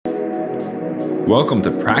Welcome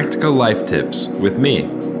to Practical Life Tips with me,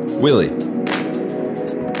 Willie.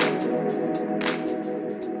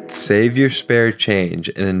 Save your spare change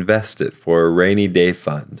and invest it for a rainy day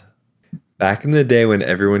fund. Back in the day when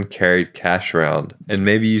everyone carried cash around, and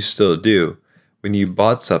maybe you still do, when you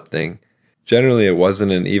bought something, generally it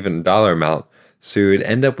wasn't an even dollar amount, so you would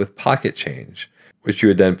end up with pocket change, which you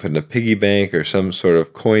would then put in a piggy bank or some sort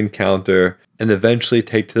of coin counter and eventually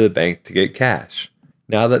take to the bank to get cash.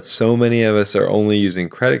 Now that so many of us are only using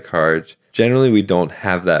credit cards, generally we don't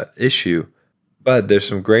have that issue, but there's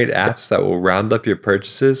some great apps that will round up your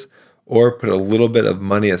purchases or put a little bit of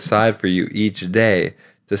money aside for you each day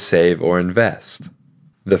to save or invest.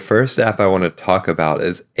 The first app I want to talk about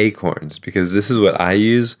is Acorns because this is what I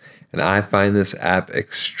use and I find this app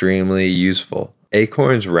extremely useful.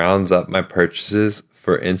 Acorns rounds up my purchases.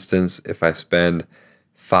 For instance, if I spend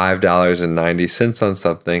 $5.90 on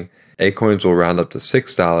something, Acorns will round up to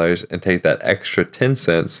 $6 and take that extra 10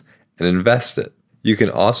 cents and invest it. You can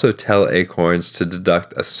also tell Acorns to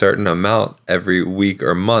deduct a certain amount every week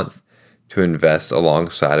or month to invest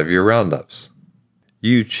alongside of your roundups.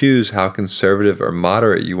 You choose how conservative or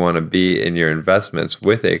moderate you want to be in your investments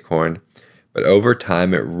with Acorn, but over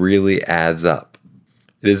time it really adds up.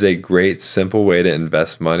 It is a great, simple way to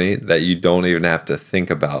invest money that you don't even have to think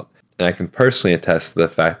about. And I can personally attest to the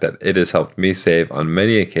fact that it has helped me save on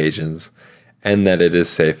many occasions and that it is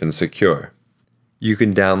safe and secure. You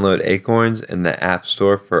can download Acorns in the App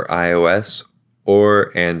Store for iOS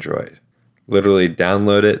or Android. Literally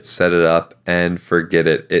download it, set it up, and forget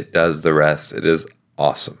it. It does the rest. It is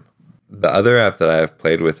awesome. The other app that I have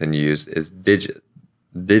played with and used is Digit.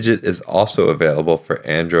 Digit is also available for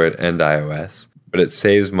Android and iOS, but it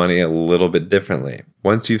saves money a little bit differently.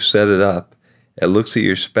 Once you've set it up, it looks at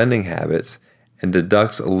your spending habits and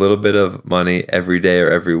deducts a little bit of money every day or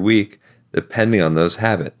every week, depending on those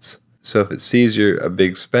habits. So if it sees you're a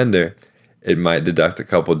big spender, it might deduct a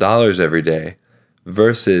couple dollars every day,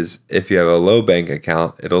 versus if you have a low bank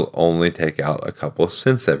account, it'll only take out a couple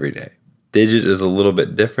cents every day. Digit is a little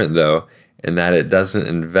bit different though, in that it doesn't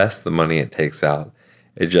invest the money it takes out.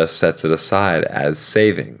 It just sets it aside as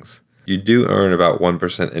savings. You do earn about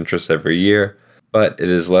 1% interest every year, but it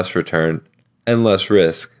is less return and less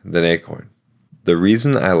risk than Acorn. The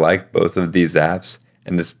reason I like both of these apps,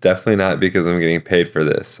 and it's definitely not because I'm getting paid for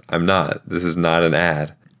this. I'm not. This is not an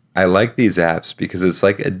ad. I like these apps because it's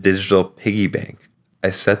like a digital piggy bank.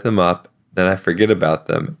 I set them up, then I forget about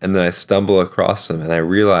them, and then I stumble across them and I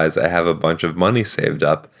realize I have a bunch of money saved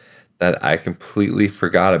up that I completely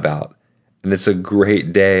forgot about. And it's a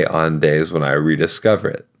great day on days when I rediscover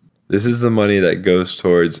it. This is the money that goes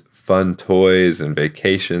towards fun toys and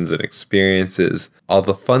vacations and experiences, all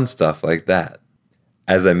the fun stuff like that.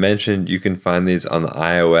 As I mentioned, you can find these on the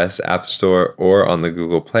iOS App Store or on the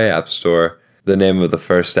Google Play App Store. The name of the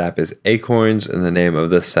first app is Acorns and the name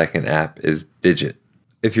of the second app is Digit.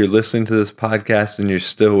 If you're listening to this podcast and you're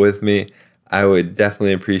still with me, I would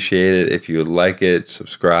definitely appreciate it if you would like it,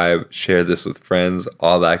 subscribe, share this with friends,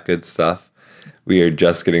 all that good stuff. We are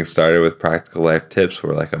just getting started with Practical Life Tips.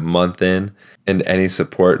 We're like a month in, and any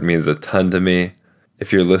support means a ton to me.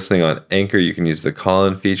 If you're listening on Anchor, you can use the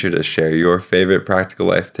call-in feature to share your favorite Practical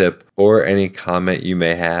Life tip or any comment you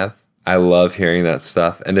may have. I love hearing that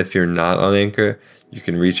stuff. And if you're not on Anchor, you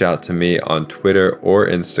can reach out to me on Twitter or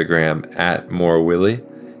Instagram at MoreWillie,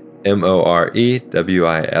 MoreWillie.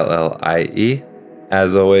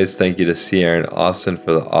 As always, thank you to Sierra and Austin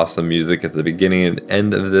for the awesome music at the beginning and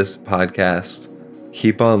end of this podcast.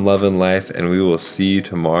 Keep on loving life, and we will see you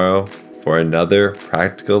tomorrow for another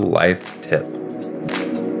Practical Life Tip.